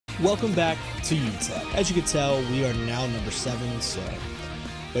Welcome back to UTEP. As you can tell, we are now number 7,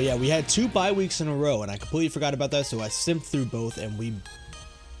 but yeah, we had 2 bye weeks in a row, and I completely forgot about that, so I simmed through both, and we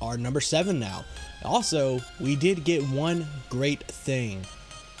are number 7 now. Also, we did get one great thing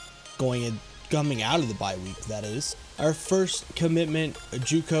coming out of the bye week, that is. Our first commitment, a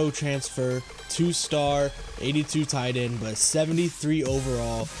JUCO transfer, 2-star, 82 tight end, but 73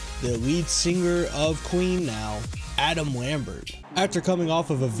 overall, the lead singer of Queen now, Adam Lambert. After coming off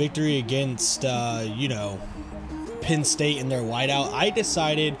of a victory against, Penn State in their whiteout, I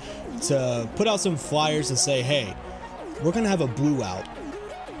decided to put out some flyers and say, hey, we're going to have a blue out.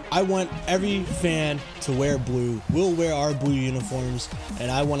 I want every fan to wear blue. We'll wear our blue uniforms, and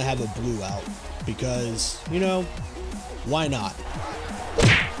I want to have a blue out because, why not?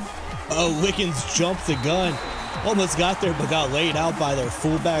 Oh, Wickens jumped the gun. Almost got there, but got laid out by their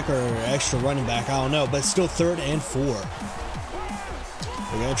fullback or extra running back. I don't know, but still 3rd and 4.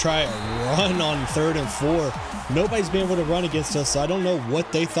 We're going to try a run on 3rd and 4. Nobody's been able to run against us, so I don't know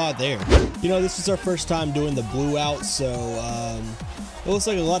what they thought there. This is our first time doing the blue out, so it looks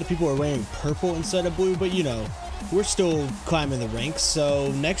like a lot of people are wearing purple instead of blue, but we're still climbing the ranks,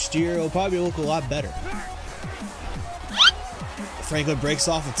 so next year it'll probably look a lot better. Franklin breaks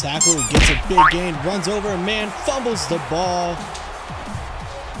off a tackle, he gets a big gain, runs over a man, fumbles the ball.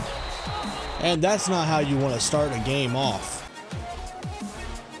 And that's not how you want to start a game off.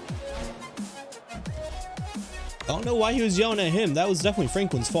 I don't know why he was yelling at him. That was definitely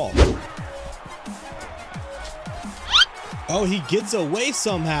Franklin's fault. Oh, he gets away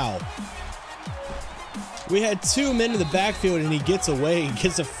somehow. We had 2 men in the backfield and he gets away. He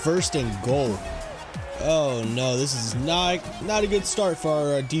gets a 1st and goal. Oh no, this is not a good start for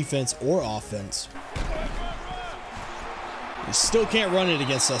our defense or offense. You still can't run it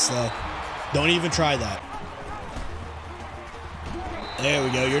against us though. Don't even try that. There we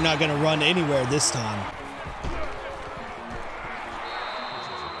go. You're not going to run anywhere this time.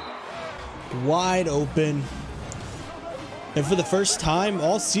 Wide open. And for the first time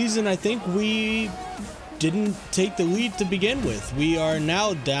all season, I think we didn't take the lead to begin with. We are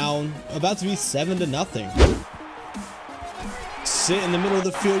now down, about to be 7-0. Sit in the middle of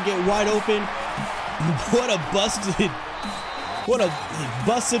the field, get wide open. What a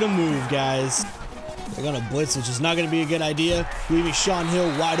busted move, guys. They're gonna blitz, which is not gonna be a good idea. Leaving Sean Hill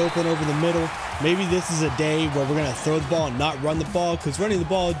wide open over the middle. Maybe this is a day where we're gonna throw the ball and not run the ball, because running the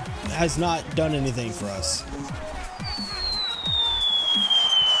ball has not done anything for us.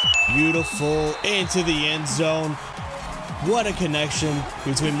 Beautiful, into the end zone. What a connection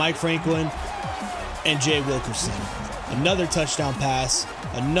between Mike Franklin and Jay Wilkerson. Another touchdown pass,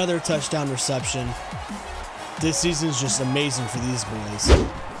 another touchdown reception. This season is just amazing for these boys.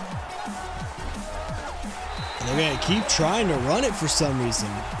 And they're gonna keep trying to run it for some reason.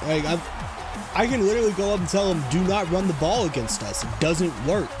 Like I can literally go up and tell them, do not run the ball against us. It doesn't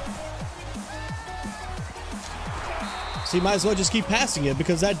work. So you might as well just keep passing it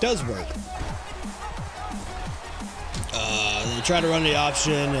because that does work. They tried to run the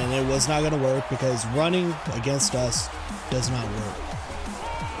option and it was not going to work because running against us does not work.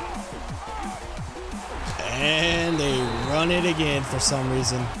 And they run it again for some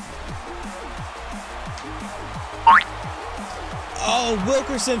reason. Oh,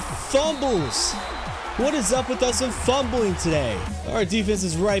 Wilkerson fumbles. What is up with us and fumbling today? Our defense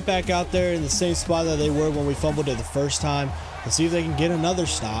is right back out there in the same spot that they were when we fumbled it the first time. Let's see if they can get another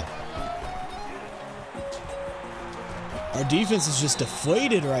stop. Our defense is just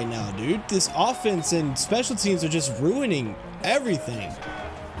deflated right now, dude. This offense and special teams are just ruining everything.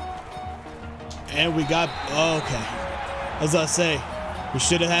 And we got, okay. As I say, we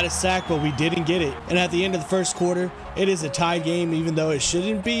should have had a sack, but we didn't get it. And at the end of the first quarter, it is a tied game, even though it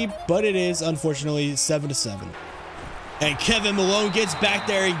shouldn't be, but it is, unfortunately, 7-7. And Kevin Malone gets back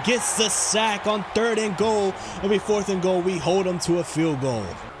there and gets the sack on 3rd and goal. It'll be 4th and goal. We hold them to a field goal.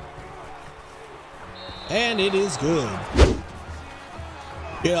 And it is good.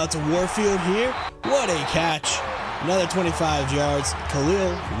 Get out to Warfield here. What a catch. Another 25 yards.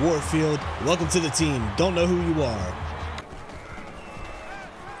 Khalil Warfield, welcome to the team. Don't know who you are.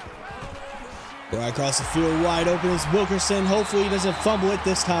 Right across the field, wide open is Wilkerson. Hopefully he doesn't fumble it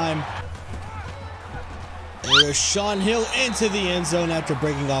this time. There's Sean Hill into the end zone after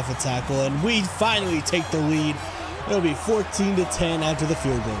breaking off a tackle, and we finally take the lead. It'll be 14-10 after the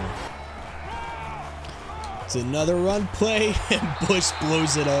field goal. It's another run play, and Bush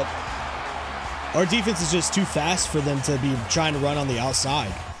blows it up. Our defense is just too fast for them to be trying to run on the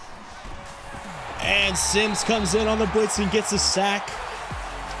outside. And Sims comes in on the blitz and gets a sack.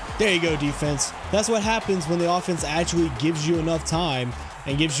 There you go, defense. That's what happens when the offense actually gives you enough time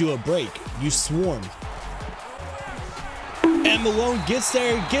and gives you a break. You swarm. And Malone gets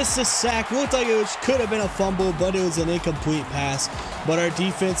there, gets the sack. Looked like it could have been a fumble, but it was an incomplete pass. But our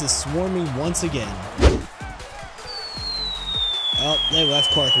defense is swarming once again. Oh, they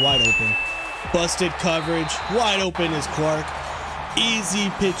left Clark wide open. Busted coverage. Wide open is Clark. Easy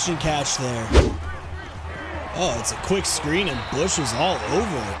pitch and catch there. Oh, it's a quick screen and Bush is all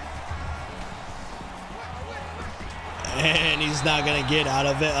over it. And he's not going to get out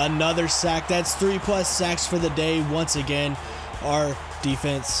of it. Another sack. That's 3+ sacks for the day. Once again, our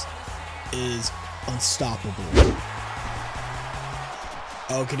defense is unstoppable.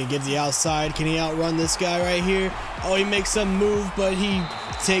 Oh, can he get the outside? Can he outrun this guy right here? Oh, he makes a move, but he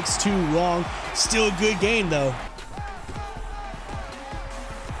takes too long. Still a good gain, though.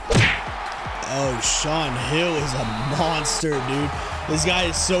 Oh, Sean Hill is a monster, dude. This guy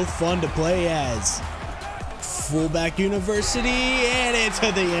is so fun to play as. Fullback University, and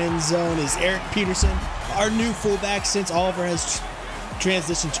into the end zone is Eric Peterson, our new fullback since Oliver has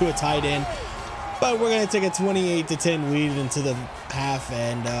transitioned to a tight end. But we're going to take a 28-10 lead into the half,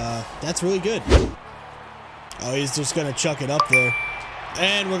 and that's really good. Oh, he's just going to chuck it up there.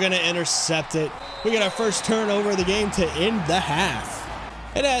 And we're going to intercept it. We get our first turnover of the game to end the half.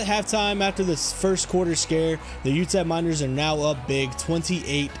 And at halftime, after this first quarter scare, the UTEP Miners are now up big,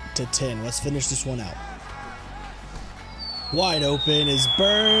 28-10. Let's finish this one out. Wide open is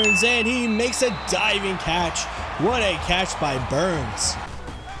Burns, and he makes a diving catch. What a catch by Burns.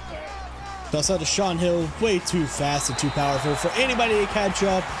 Toss out to Sean Hill, way too fast and too powerful for anybody to catch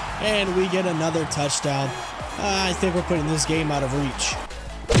up, and we get another touchdown. I think we're putting this game out of reach.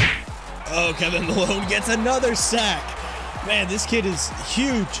 Oh, Kevin Malone gets another sack. Man, this kid is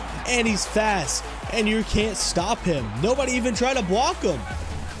huge, and he's fast, and you can't stop him. Nobody even tried to block him.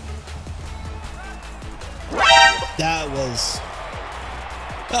 That was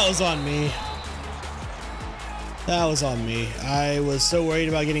on me. That was on me. I was so worried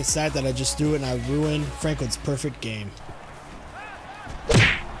about getting sacked that I just threw it and I ruined Franklin's perfect game.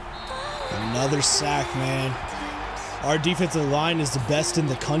 Another sack, man. Our defensive line is the best in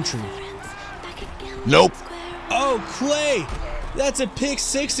the country. Nope. Oh, Clay! That's a pick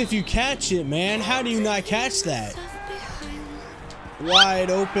six if you catch it, man. How do you not catch that? Wide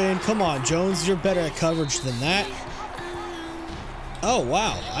open. Come on, Jones. You're better at coverage than that. Oh,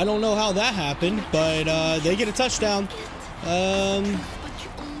 wow. I don't know how that happened, but they get a touchdown.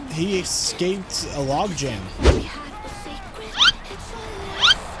 He escaped a logjam.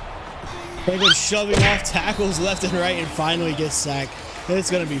 Franklin shoving off tackles left and right and finally gets sacked.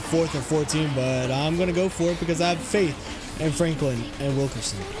 It's going to be 4th and 14, but I'm going to go for it because I have faith in Franklin and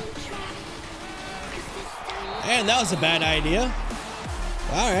Wilkerson. And that was a bad idea.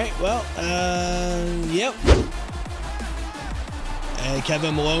 All right, well, yep. And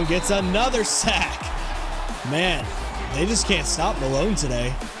Kevin Malone gets another sack. Man, they just can't stop Malone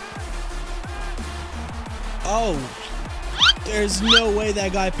today. Oh, there's no way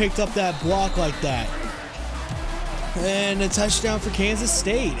that guy picked up that block like that. And a touchdown for Kansas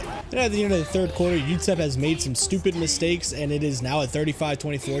State. And at the end of the third quarter, UTEP has made some stupid mistakes, and it is now a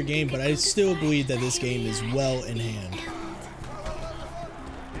 35-24 game, but I still believe that this game is well in hand.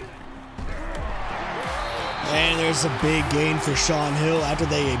 And there's a big gain for Sean Hill after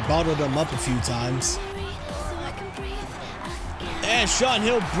they bottled him up a few times. And Sean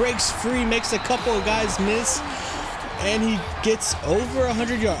Hill breaks free, makes a couple of guys miss, and he gets over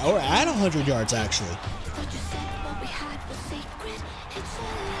 100 yards, or at 100 yards actually.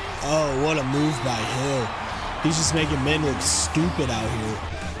 Oh, what a move by Hill. He's just making men look stupid out here.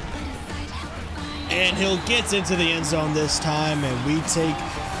 And Hill gets into the end zone this time, and we take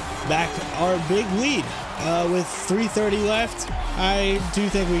back our big lead. With 3:30 left, I do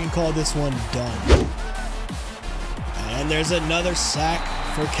think we can call this one done. And there's another sack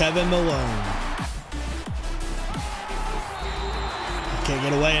for Kevin Malone. Can't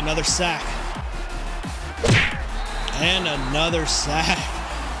get away, another sack. And another sack.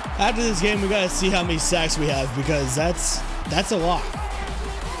 After this game, we gotta see how many sacks we have because that's a lot.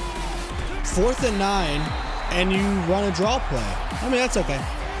 4th and 9, and you run a draw play. I mean, that's okay.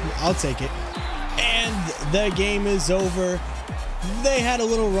 I'll take it. And the game is over. They had a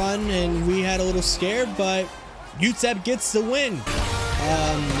little run, and we had a little scare, but UTEP gets the win.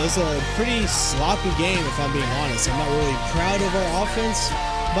 It was a pretty sloppy game, if I'm being honest. I'm not really proud of our offense,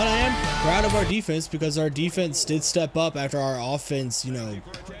 but I am proud of our defense because our defense did step up after our offense, you know,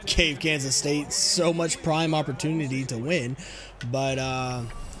 gave Kansas State so much prime opportunity to win. But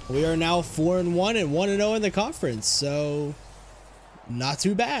we are now 4-1 and 1-0 in the conference, so not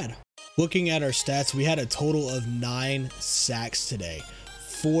too bad. Looking at our stats, we had a total of 9 sacks today.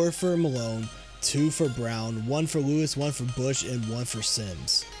 4 for Malone, 2 for Brown, 1 for Lewis, 1 for Bush, and 1 for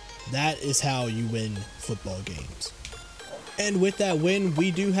Sims. That is how you win football games. And with that win,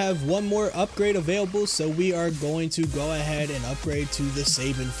 we do have one more upgrade available, so we are going to go ahead and upgrade to the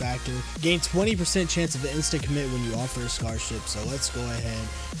Saban Factor. Gain 20% chance of an instant commit when you offer a scholarship, so let's go ahead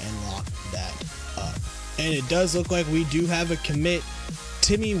and lock that up. And it does look like we do have a commit.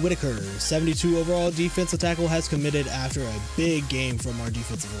 Timmy Whitaker, 72 overall defensive tackle, has committed after a big game from our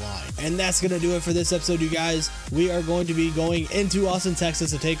defensive line. And that's going to do it for this episode, you guys. We are going to be going into Austin, Texas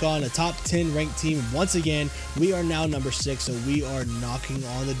to take on a top 10 ranked team. Once again, we are now number 6, so we are knocking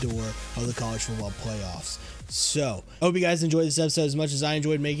on the door of the college football playoffs. So, I hope you guys enjoyed this episode as much as I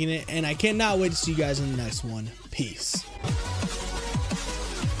enjoyed making it, and I cannot wait to see you guys in the next one. Peace.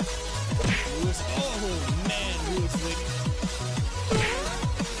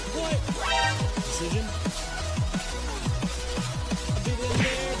 Decision. Get in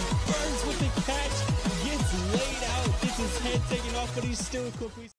there, Burns with the catch, gets laid out, gets his head taken off, but he's still quickly.